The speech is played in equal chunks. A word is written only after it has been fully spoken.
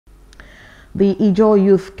The Ijaw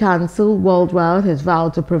Youth Council worldwide has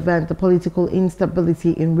vowed to prevent the political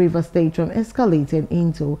instability in Rivers State from escalating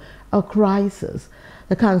into a crisis.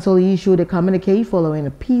 The council issued a communique following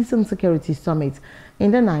a peace and security summit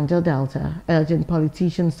in the Niger Delta, urging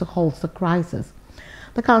politicians to halt the crisis.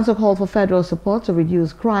 The council called for federal support to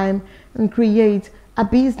reduce crime and create a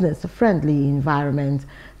business-friendly environment,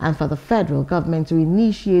 and for the federal government to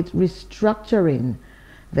initiate restructuring.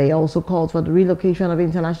 They also called for the relocation of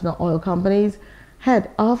international oil companies'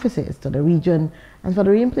 head offices to the region and for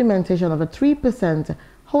the implementation of a 3%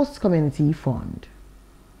 host community fund.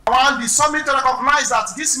 I want the summit to recognize that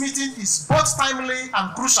this meeting is both timely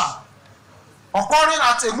and crucial, occurring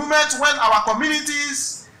at a moment when our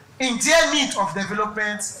communities in their need of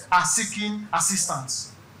development are seeking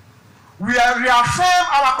assistance. We reaffirm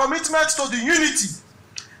our commitment to the unity,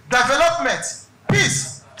 development,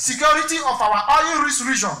 peace, security of our oil-rich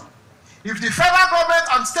region. If the federal government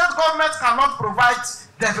and state government cannot provide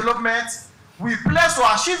development, we pledge to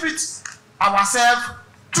achieve it ourselves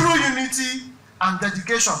through unity and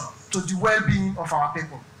dedication to the well-being of our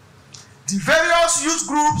people. The various youth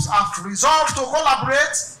groups have resolved to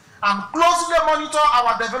collaborate and closely monitor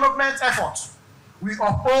our development efforts. We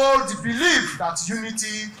uphold the belief that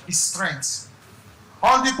unity is strength.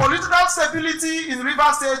 On the political stability in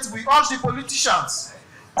Rivers State, we urge the politicians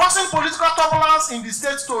causing political turbulence in the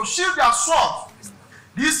state to shield their sword.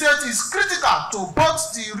 This state is critical to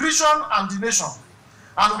both the region and the nation,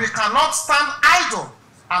 and we cannot stand idle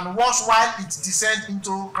and watch while it descends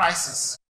into crisis.